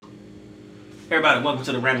Everybody, welcome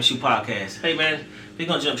to the Ramen Shoe Podcast. Hey man, we're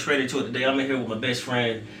gonna jump straight into it today. I'm in here with my best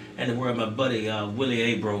friend and the world, my buddy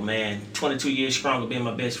Willie Abro, man. 22 years strong of being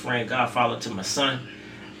my best friend, godfather to my son.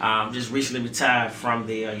 Just recently retired from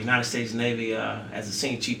the United States Navy as a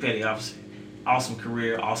senior chief petty officer. Awesome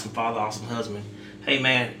career, awesome father, awesome husband. Hey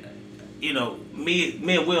man, you know, me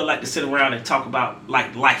and Will like to sit around and talk about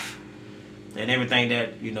like life and everything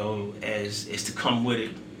that, you know, as is to come with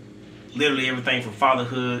it. Literally everything from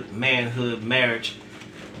fatherhood, manhood, marriage,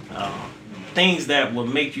 things that will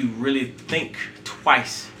make you really think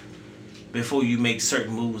twice before you make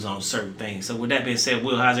certain moves on certain things. So with that being said,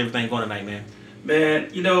 Will, how's everything going tonight, man?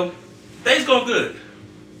 Man, you know, things go good.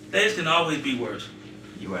 Things can always be worse.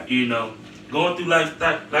 You're right. You know, going through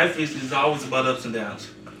life is always about ups and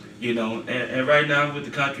downs. You know, and right now with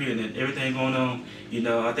the country and everything going on, you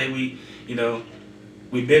know, I think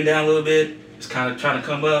we've been down a little bit. It's kind of trying to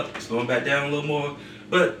come up. It's going back down a little more.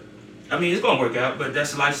 But, I mean, it's going to work out. But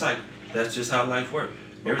that's the life cycle. That's just how life works.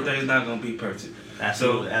 Everything's not going to be perfect.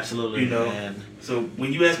 Absolutely, so, absolutely. You know, man. So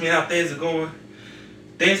when you ask me how things are going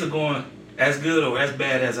as good or as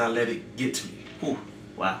bad as I let it get to me. Ooh,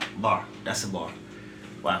 wow, bar. That's a bar.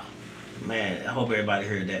 Wow. Man, I hope everybody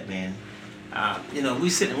heard that, man. You know,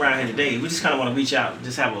 we sitting around here today. We just kind of want to reach out,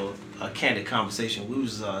 just have a candid conversation. We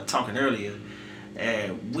was talking earlier.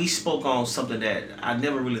 And we spoke on something that I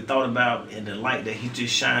never really thought about in the light that he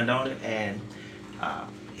just shined on it. And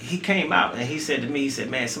he came out and he said to me, he said,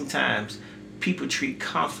 man, sometimes people treat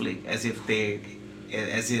conflict as if they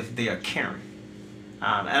are caring.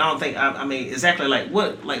 And I don't think, I mean, exactly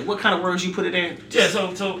what kind of words you put it in? Yeah,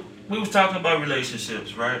 so we was talking about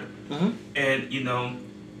relationships, right? Mm-hmm. And, you know,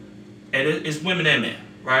 and it's women and men,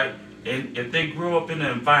 right? And if they grow up in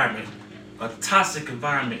an environment, a toxic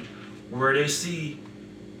environment, where they see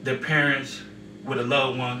their parents with a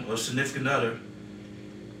loved one or significant other,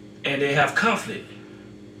 and they have conflict.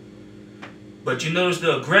 But you notice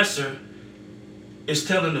the aggressor is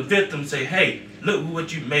telling the victim, say, hey, look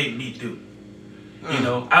what you made me do. You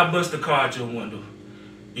know, I bust the car out your window.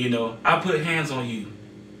 You know, I put hands on you.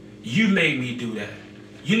 You made me do that.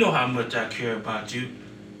 You know how much I care about you.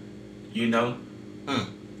 You know?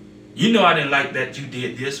 You know I didn't like that you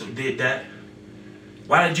did this or did that.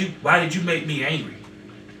 Why did you make me angry?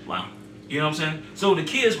 Wow. You know what I'm saying? So the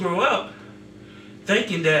kids grow up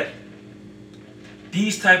thinking that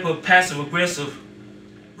these type of passive aggressive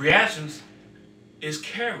reactions is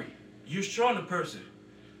caring. You're showing the person,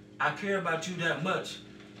 I care about you that much.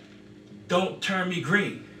 Don't turn me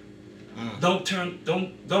green. Don't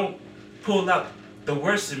pull out the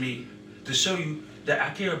worst in me to show you that I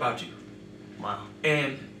care about you. Wow.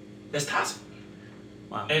 And that's toxic.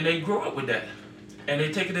 Wow. And they grow up with that. And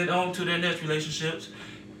they're taking it on to their next relationships,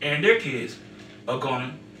 and their kids are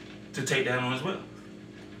going to take that on as well.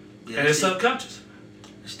 Yeah, and it's subconscious.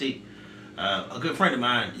 Steve, a good friend of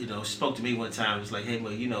mine, you know, spoke to me one time. He was like, hey,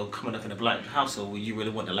 well, you know, coming up in a black household where you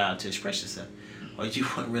really weren't allowed to express yourself, or you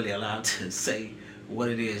weren't really allowed to say what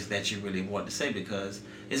it is that you really want to say, because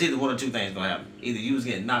it's either one or two things going to happen. Either you was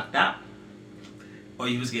getting knocked out, or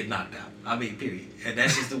you was getting knocked out. I mean, period. And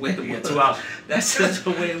that's just the way it was. 2 hours. That's just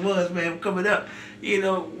the way it was, man. Coming up, you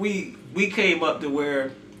know, we came up to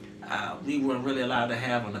where we weren't really allowed to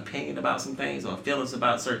have an opinion about some things or feelings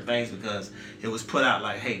about certain things, because it was put out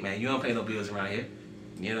like, hey, man, you don't pay no bills around here.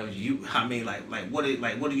 You know, what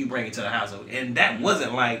do you bring into the household? And that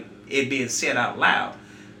wasn't like it being said out loud.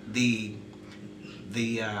 The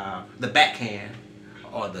backhand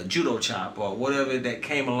or the judo chop or whatever that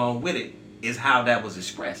came along with it is how that was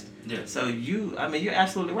expressed. Yeah. So you're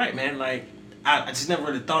absolutely right, man. Like I just never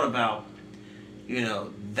really thought about, you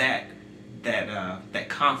know, that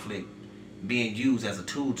conflict being used as a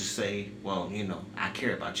tool to say, well, you know, I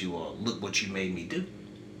care about you, or look what you made me do.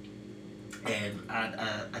 And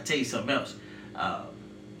I tell you something else.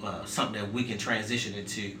 Something that we can transition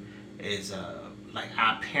into is like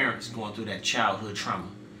our parents going through that childhood trauma.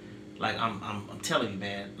 Like I'm telling you,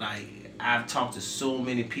 man. Like I've talked to so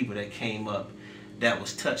many people that came up that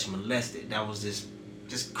was touched, molested. That was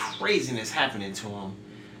just craziness happening to them,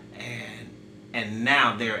 and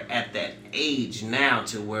now they're at that age now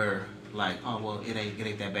to where like, oh well, it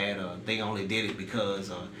ain't that bad, or they only did it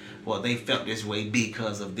because, well, they felt this way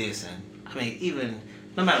because of this. And I mean, even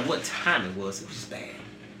no matter what time it was just bad.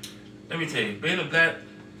 Let me tell you, being a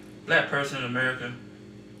black person in America,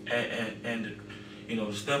 and you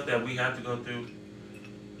know the stuff that we have to go through.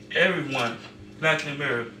 Everyone black in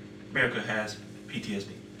America has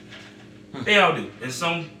PTSD. They all do. In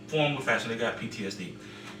some form or fashion, they got PTSD.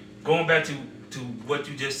 Going back to what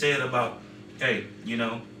you just said about, hey, you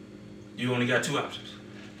know, you only got two options.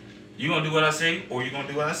 You gonna do what I say, or you gonna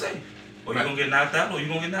do what I say. or you're gonna get knocked out, or you're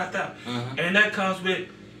gonna get knocked out. And that comes with,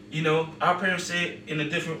 our parents said in a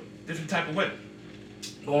different type of way.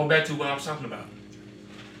 Going back to what I was talking about.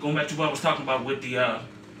 With the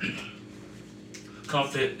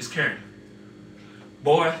conflict is caring.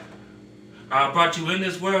 Boy, I brought you in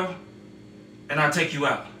this world, and I'll take you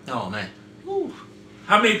out. Oh man. Woo.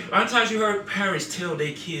 How many times you heard parents tell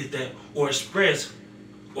their kids that, or express,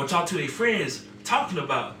 or talk to their friends talking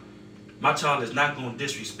about, my child is not going to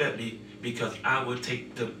disrespect me because I will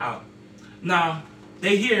take them out. Now,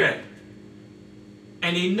 they hear that,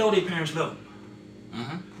 and they know their parents love them.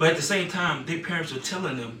 But at the same time, their parents are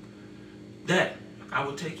telling them that I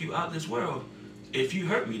will take you out this world if you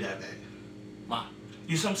hurt me that bad. Wow.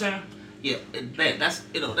 You see what I'm saying? Yeah, man, that's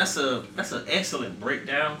an excellent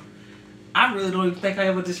breakdown. I really don't even think I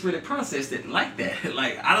ever just really processed it like that.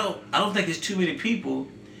 Like I don't think there's too many people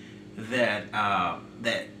that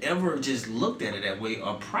ever just looked at it that way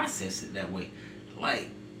or processed it that way. Like,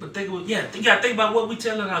 but you gotta think about what we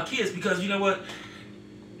telling our kids, because you know what?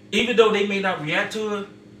 Even though they may not react to it,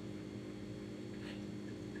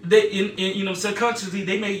 they subconsciously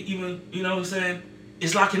they may even,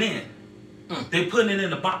 it's locking in. They're putting it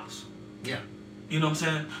in a box. Yeah. You know what I'm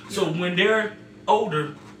saying? Yeah. So when they're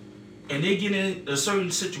older and they get in a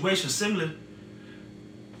certain situation similar,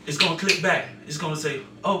 it's gonna click back. It's gonna say,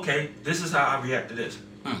 okay, this is how I react to this.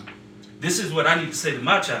 This is what I need to say to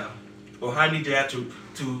my child, or how I need to act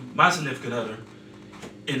to my significant other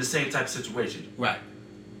in the same type of situation. Right.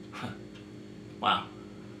 Wow.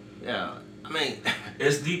 Yeah. I mean,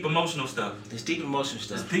 it's deep emotional stuff. It's deep emotional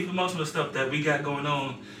stuff. It's deep emotional stuff that we got going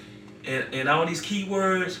on, and all these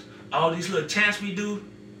keywords, all these little chants we do,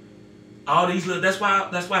 all these little. That's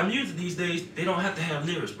why music these days, they don't have to have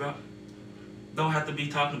lyrics, bro. Don't have to be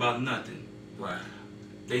talking about nothing. Right.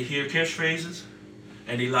 They hear catchphrases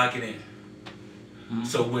and they lock it in.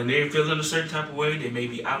 So when they're feeling a certain type of way, they may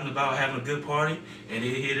be out and about having a good party, and they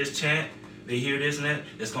hear this chant, they hear this and that.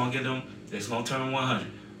 It's gonna get them. It's gonna turn them 100.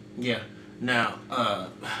 Yeah. Now,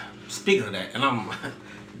 speaking of that, and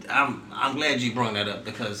I'm glad you brought that up,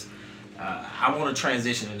 because I want to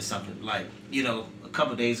transition into something. Like, a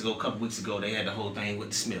couple weeks ago, they had the whole thing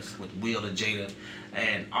with the Smiths, with Will and Jada,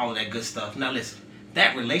 and all of that good stuff. Now, listen,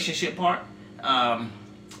 that relationship part, that's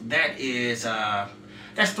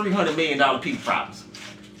 $300 million people problems.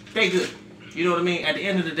 They good. You know what I mean? At the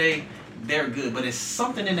end of the day, they're good. But it's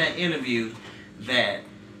something in that interview that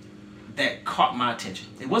caught my attention.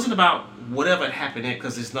 It wasn't about whatever had happened in,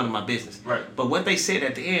 because it's none of my business. Right. But what they said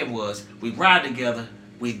at the end was, we ride together,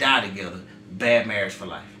 we die together, bad marriage for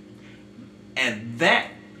life. And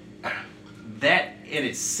that in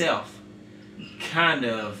itself kind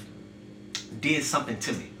of did something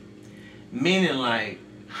to me. Meaning like,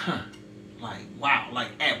 wow, like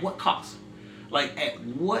at what cost? Like at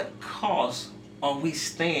what cost are we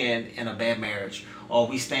staying in a bad marriage, or are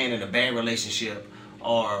we staying in a bad relationship,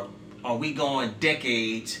 or are we going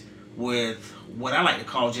decades with what I like to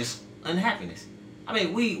call just unhappiness? I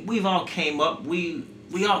mean, we've all came up, we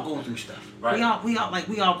all go through stuff. Right.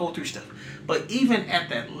 We all go through stuff. But even at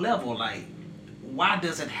that level, like, why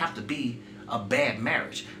does it have to be a bad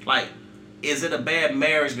marriage? Like, is it a bad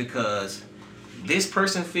marriage because this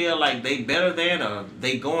person feel like they better than, or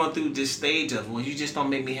they going through this stage of, well, you just don't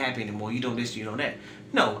make me happy anymore, you don't this, you don't that?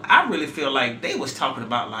 No, I really feel like they was talking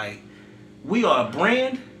about, like, we are a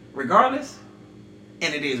brand regardless,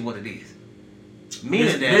 and it is what it is.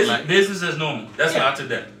 Meaning that business is normal. That's why I took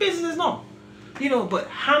that. Business is normal. But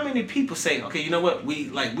how many people say, okay, you know what, we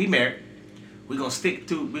married, we gonna stick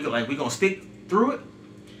through it.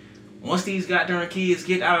 Once these goddamn kids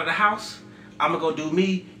get out of the house, I'm gonna go do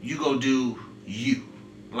me, you go do you.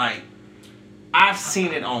 Like, I've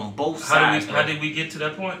seen it on both sides. How did we get to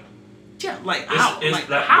that point? Yeah, like it's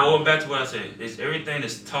how? Going back to what I said, it's everything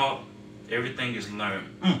is taught, everything is learned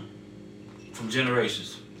from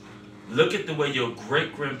generations. Look at the way your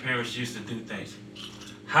great grandparents used to do things.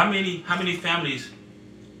 How many families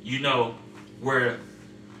where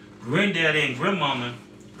granddaddy and grandmama,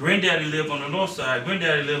 granddaddy lived on the north side,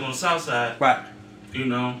 granddaddy lived on the south side. Right.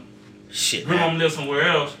 Shit. Grandmama lived somewhere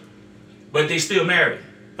else, but they still married.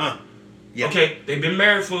 Yeah. Okay, they've been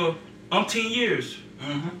married for umpteen years.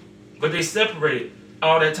 But they separated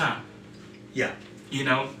all that time. Yeah.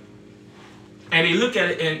 And they look at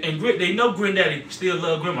it, and they know granddaddy still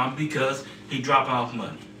love grandma because he dropping off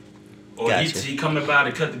money. Or gotcha. he coming by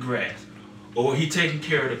to cut the grass. Or he taking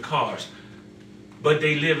care of the cars. But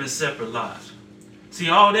they live in separate lives. See,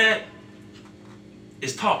 all that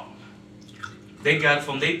is taught. They got it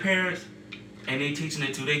from their parents, and they teaching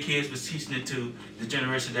it to their kids, was teaching it to the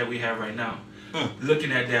generation that we have right now.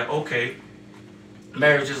 Looking at that, okay,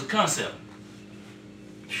 marriage is a concept.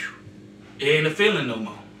 It ain't a feeling no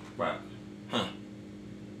more. Right. Huh.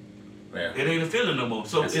 Yeah. It ain't a feeling no more.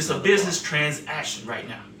 So That's it's a business transaction right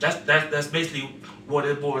now. That's basically what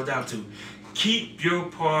it boils down to. Keep your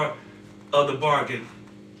part of the bargain,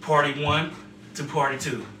 party one to party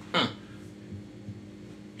two.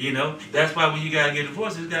 You know, that's why when you gotta get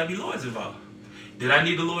divorced, there's gotta be lawyers involved. Did I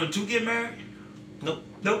need a lawyer to get married? Nope.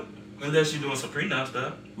 Nope. Unless you're doing some prenup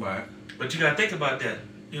stuff. Right. But you gotta think about that.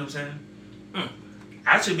 You know what I'm saying?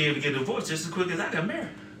 I should be able to get divorced just as quick as I got married.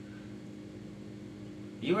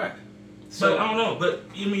 You're right. So, but I don't know.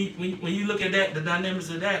 But you mean when you look at that, the dynamics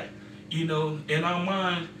of that, you know, in our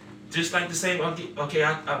mind, just like the same. Okay,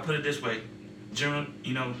 I put it this way, general.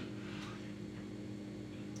 You know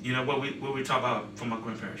what we talk about from my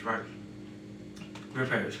grandparents, right?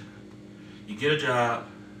 Grandparents, you get a job.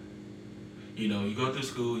 You know, you go through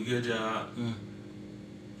school, you get a job.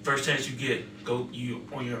 First chance you get, you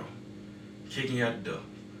on your own, kicking you out the door.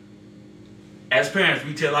 As parents,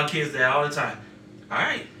 we tell our kids that all the time. All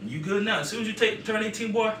right, you good now. As soon as you turn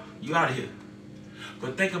 18, boy, you out of here.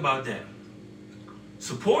 But think about that.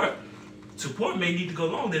 Support may need to go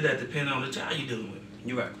along with that depending on the child you're dealing with.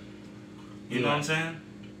 You're right. You know what I'm saying?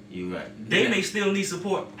 You're right. They may still need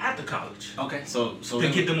support after college. Okay, so to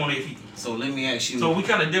get them on their feet. So let me ask you. So we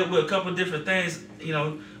kind of dealt with a couple of different things. You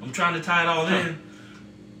know, I'm trying to tie it all in,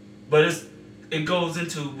 but it goes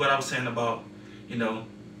into what I was saying about, you know,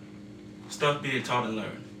 stuff being taught and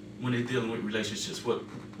learned when they're dealing with relationships,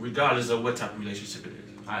 regardless of what type of relationship it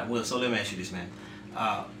is. All right, well, so let me ask you this, man.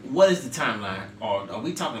 What is the timeline? Or are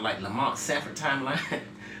we talking like Lamont Sanford timeline?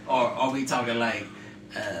 Or are we talking like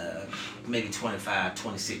maybe 25,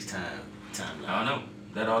 26 timeline? I don't know.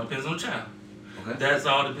 That all depends on the child. Okay. That's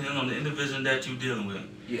all depends on the individual that you're dealing with.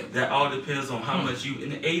 Yeah. That all depends on how much you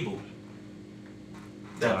enable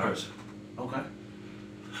that person. Okay.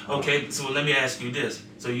 Okay, so let me ask you this.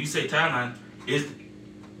 So you say timeline,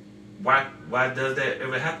 why does that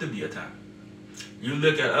ever have to be a time? You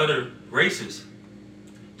look at other races,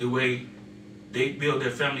 the way they build their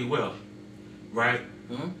family wealth, right?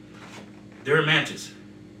 They're mansions.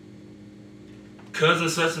 Cousin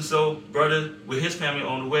such and so, brother with his family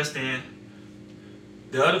on the west end,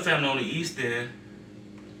 the other family on the east end,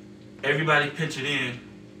 everybody pitching in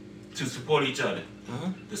to support each other.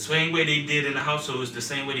 The same way they did in the household is the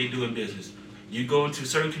same way they do in business. You go into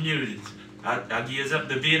certain communities. I give you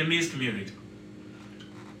example, the Vietnamese community.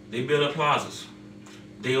 They build up plazas.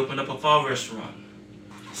 They open up a pho restaurant.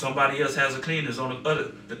 Somebody else has a cleaners on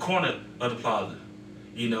the corner of the plaza.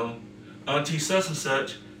 You know, Auntie such and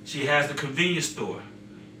such, she has the convenience store.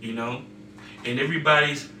 You know, and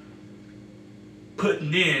everybody's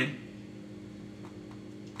putting in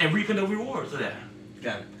and reaping the rewards of that.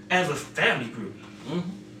 Got it. As a family group.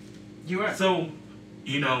 You're right. So,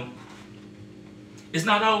 you know, it's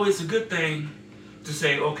not always a good thing to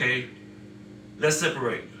say, okay, let's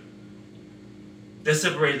separate.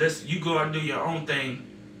 You go out and do your own thing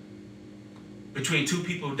between two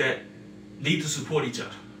people that need to support each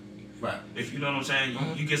other. Right. If you know what I'm saying,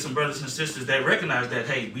 you get some brothers and sisters that recognize that,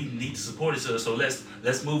 hey, we need to support each other, so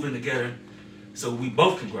let's move in together so we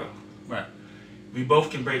both can grow. Right. We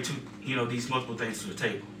both can bring these multiple things to the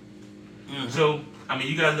table. So, I mean,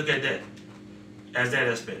 you gotta look at that as that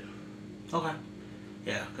aspect. Okay.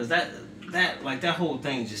 Yeah, because that whole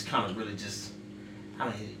thing just kind of really just, I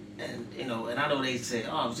mean, and you know, and I know they say,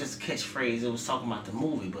 oh, it was just a catchphrase. It was talking about the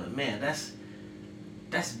movie, but man, that's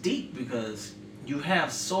deep because you have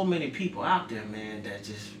so many people out there, man,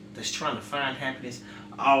 that's trying to find happiness,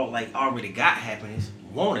 already got happiness,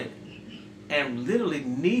 want it, and literally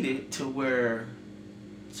need it to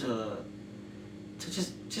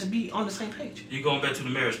just be on the same page. You going back to the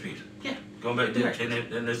marriage piece? Yeah. Going back there,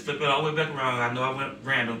 and let's flip it all the way back around. I know I went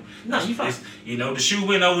random. No, you fine. You know, the shoe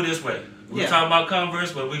went over this way. We were talking about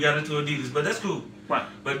Converse, but we got into Adidas. But that's cool. Right.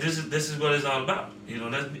 But this is what it's all about. You know,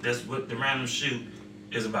 that's what the random shoe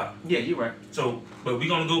is about. Yeah, you're right. So, but we're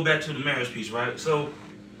gonna go back to the marriage piece, right? So,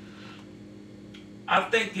 I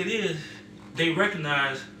think it is. They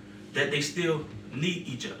recognize that they still need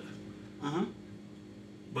each other.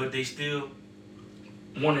 But they still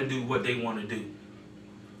want to do what they want to do.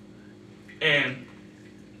 And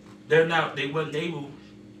they wasn't able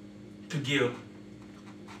to give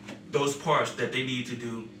those parts that they need to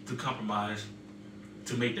do to compromise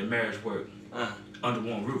to make the marriage work under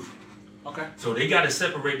one roof. Okay. So they got to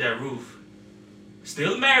separate that roof.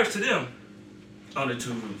 Still marriage to them under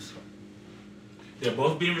two roofs. They're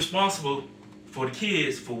both being responsible for the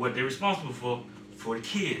kids, for what they're responsible for the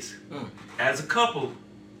kids. As a couple,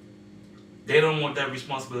 they don't want that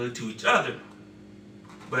responsibility to each other,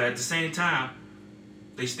 but at the same time,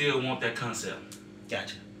 they still want that concept.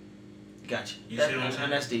 Gotcha. You see what I'm saying?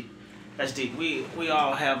 And that's deep. That's deep. We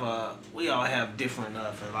all have different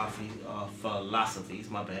philosophies.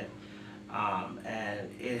 My bad. And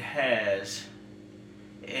it has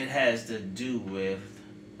to do with,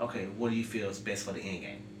 okay, what do you feel is best for the end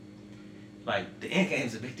game? Like, the end game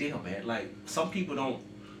is a big deal, man. Like, some people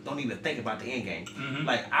don't even think about the end game. Mm-hmm.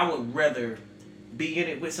 Like, I would rather be in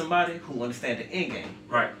it with somebody who understands the end game,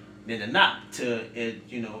 Right. than to not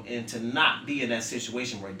and to not be in that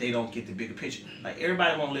situation where they don't get the bigger picture. Like,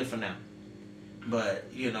 everybody won't live for now, but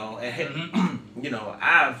and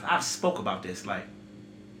I've spoke about this. Like,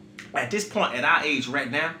 at this point at our age right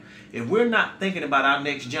now, if we're not thinking about our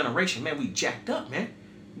next generation, man, we jacked up, man.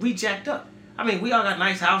 We jacked up. I mean, we all got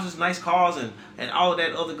nice houses, nice cars, and all of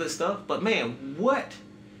that other good stuff. But man, what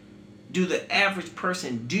do the average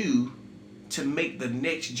person do to make the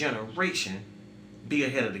next generation be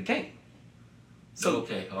ahead of the game? So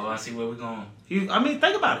okay. Oh, I see where we're going.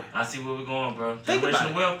 think about it. I see where we're going, bro. Think about Generational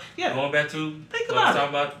it. wealth. Yeah. Going back to Think about talking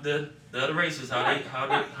about the other races,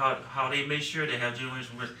 how they make sure they have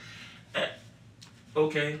generational wealth.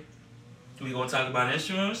 Okay. We gonna talk about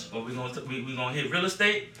insurance, or we gonna hit real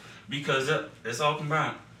estate, because it's all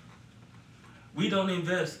combined. We don't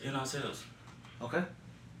invest in ourselves. Okay.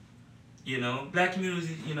 Black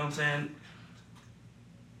community, you know what I'm saying,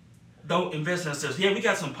 don't invest in ourselves. Yeah, we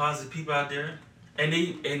got some positive people out there, and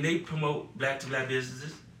they promote black to black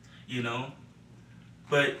businesses,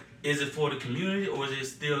 but is it for the community, or is it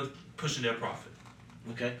still pushing their profit?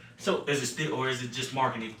 Okay. So Is it just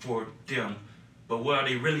marketing for them? But what are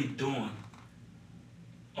they really doing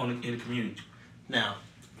in the community? now,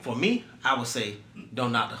 for me, I would say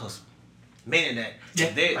don't knock the hustle. Meaning that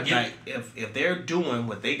if they're doing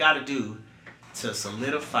what they got to do to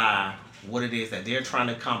solidify what it is that they're trying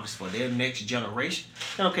to accomplish for their next generation,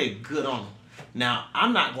 then okay, good on them. Now,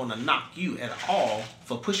 I'm not going to knock you at all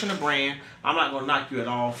for pushing a brand. I'm not going to knock you at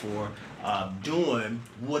all for doing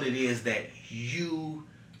what it is that you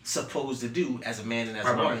supposed to do as a man and as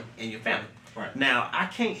a woman in your family. Right. Now, I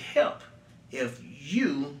can't help if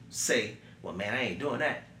you say, well, man, I ain't doing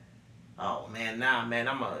that. Oh, man, nah, man,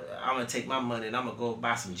 I'm gonna take my money and I'm going to go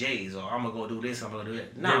buy some J's, or I'm going to go do this, I'm going to do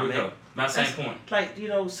that. Nah, there we man. go. My same point. Like,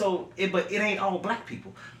 but it ain't all black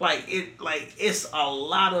people. It's a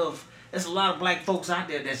lot of black folks out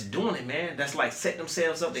there that's doing it, man. That's like setting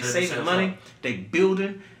themselves up. They saving money. They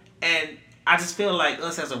building. And I just feel like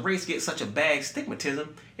us as a race get such a bad stigmatism.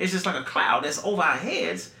 It's just like a cloud that's over our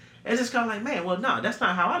heads. It's just kind of like, man, well, no, that's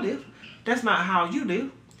not how I live. That's not how you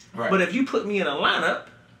live. Right. But if you put me in a lineup,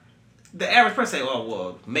 the average person say, oh,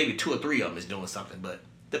 well, maybe 2 or 3 of them is doing something. But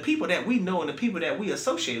the people that we know and the people that we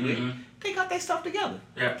associate with, they got their stuff together.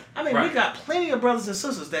 Yeah. I mean, we got plenty of brothers and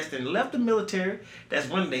sisters that's then left the military, that's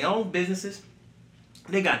running their own businesses.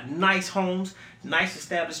 They got nice homes, nice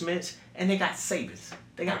establishments, and they got savings.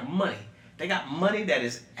 They got money. They got money that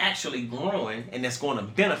is actually growing and that's going to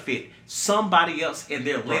benefit somebody else in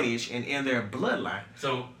their lineage and in their bloodline.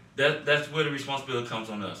 So that's where the responsibility comes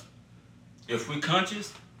on us. If we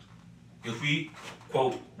conscious, if we,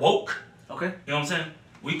 quote, woke, Okay. you know what I'm saying?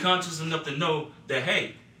 We conscious enough to know that,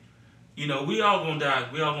 hey, we all gonna die,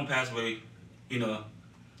 we all gonna pass away, you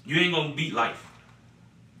ain't gonna beat life.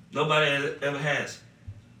 Nobody ever has.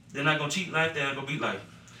 They're not gonna cheat life, they're not gonna beat life.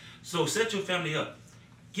 So set your family up.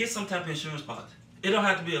 Get some type of insurance policy. It don't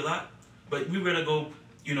have to be a lot, but we rather go,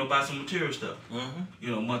 buy some material stuff,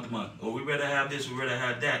 month to month. Or we rather have this, we rather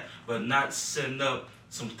have that, but not setting up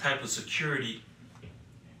some type of security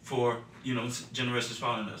for, generations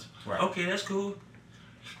following us. Right. Okay, that's cool.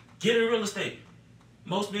 Get in real estate.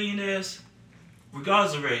 Most millionaires,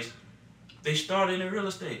 regardless of race, they started in real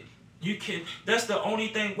estate. That's the only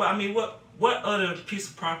thing. Well, I mean, what other piece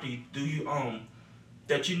of property do you own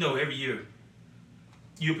that every year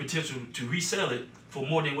you have potential to resell it for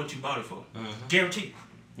more than what you bought it for? Guaranteed.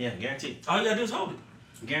 Yeah, guaranteed. All you gotta do is hold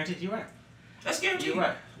it. Guaranteed, you're right. That's guaranteed.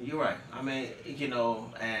 You're right. I mean,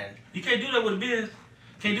 and you can't do that with a Benz.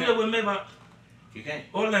 Can't do that with a Maybach. You can't.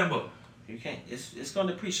 Or a Lambo. You can't. It's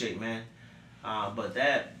gonna depreciate, man. But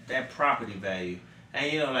that property value,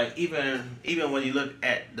 and even when you look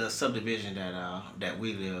at the subdivision that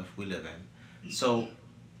we live in, so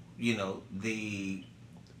the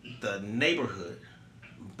neighborhood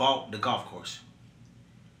bought the golf course.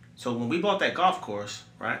 So when we bought that golf course,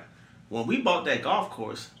 right? When we bought that golf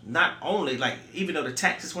course, not only even though the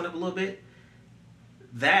taxes went up a little bit,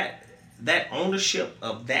 that ownership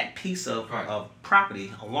of that piece of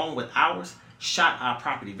property along with ours shot our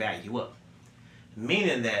property value up.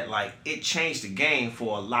 Meaning that it changed the game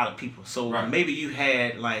for a lot of people. So maybe you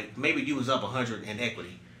had maybe you was up 100 in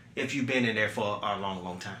equity. if you've been in there for a long,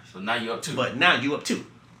 long time. So now you're up 2. But now you up 2.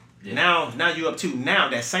 Yeah. Now you up 2. Now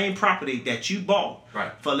that same property that you bought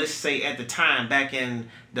for, let's say at the time back in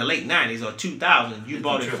the late 90s or 2000, you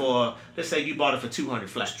bought it for, let's say you bought it for 200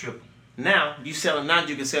 flat. Triple. Now you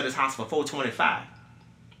can sell this house for 425,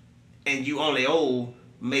 and you only owe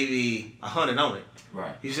maybe 100 on it.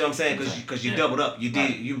 Right. You see what I'm saying? Because you doubled up. You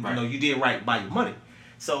did you know you did right by your money.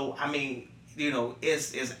 So I mean,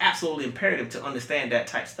 it's absolutely imperative to understand that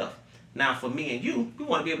type stuff. Now for me and you, we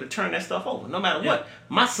want to be able to turn that stuff over. No matter what,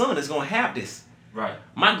 my son is gonna have this. Right.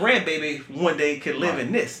 My grandbaby one day could live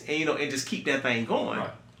in this, and and just keep that thing going.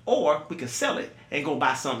 Right. Or we can sell it and go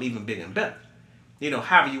buy something even bigger and better.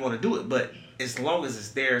 However you want to do it, but as long as it's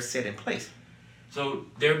there, set in place. So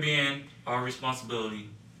there being our responsibility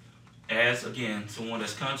as, again, someone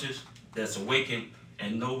that's conscious, that's awakened,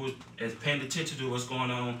 and knows, is paying attention to what's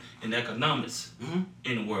going on in economics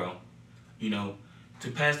in the world,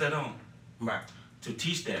 to pass that on. Right. To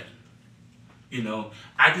teach that.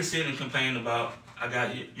 I can sit and complain about, I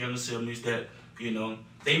got younger siblings that,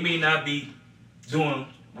 they may not be doing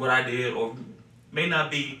what I did, or may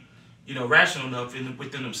not be, rational enough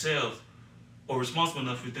within themselves, or responsible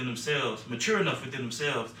enough within themselves, mature enough within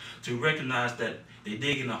themselves to recognize that they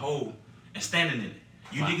digging a hole and standing in it.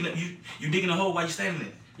 You digging a hole while you're standing in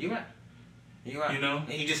it. You're right.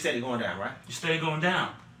 And you just steady going down, right? You steady going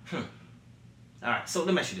down. All right. So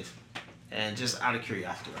let me ask you this, and just out of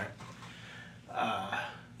curiosity, right?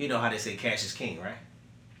 You know how they say cash is king, right?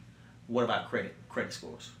 What about credit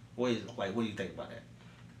scores? What do you think about that?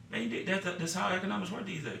 Man, that's how economics work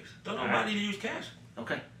these days. Don't nobody use cash.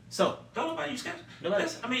 Okay. So don't nobody use cash. Nobody.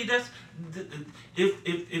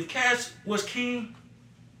 If cash was king,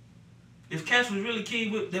 if cash was really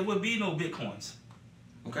king, there would be no bitcoins.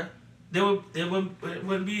 Okay. There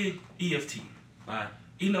wouldn't be EFT. All right.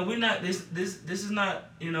 We're not this is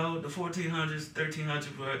not the 1400s,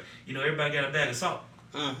 1300s where everybody got a bag of salt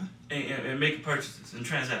and making purchases and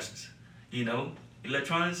transactions.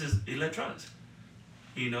 Electronics is electronics.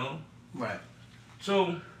 Right.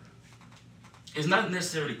 So it's not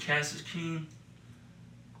necessarily cash is king.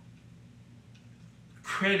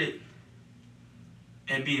 Credit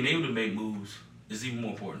and being able to make moves is even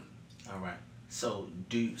more important. All right. So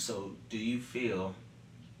do you feel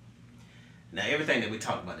now everything that we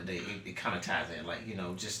talked about today, it kind of ties in, like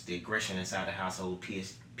just the aggression inside the household,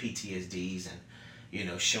 PTSDs,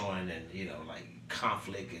 and showing, and like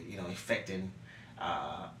conflict, and affecting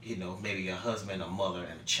maybe a husband, a mother,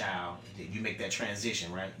 and a child. And then you make that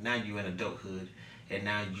transition, right? Now you're in adulthood, and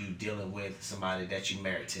now you dealing with somebody that you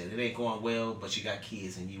married to. It ain't going well, but you got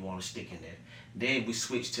kids, and you want to stick in there. Then we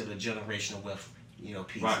switch to the generational wealth,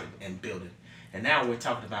 piece and building. And now we're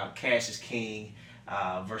talking about cash is king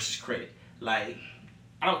versus credit. Like,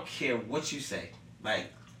 I don't care what you say. Like,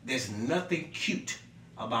 there's nothing cute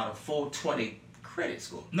about a 420 credit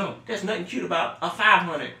score. No. There's nothing cute about a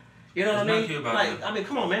 500. You know what I mean? Like, I mean,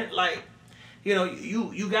 come on, man. Like,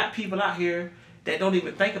 you got people out here that don't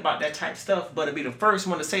even think about that type of stuff, but it'll be the first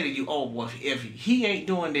one to say to you, oh, well, if he ain't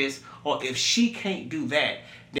doing this, or if she can't do that,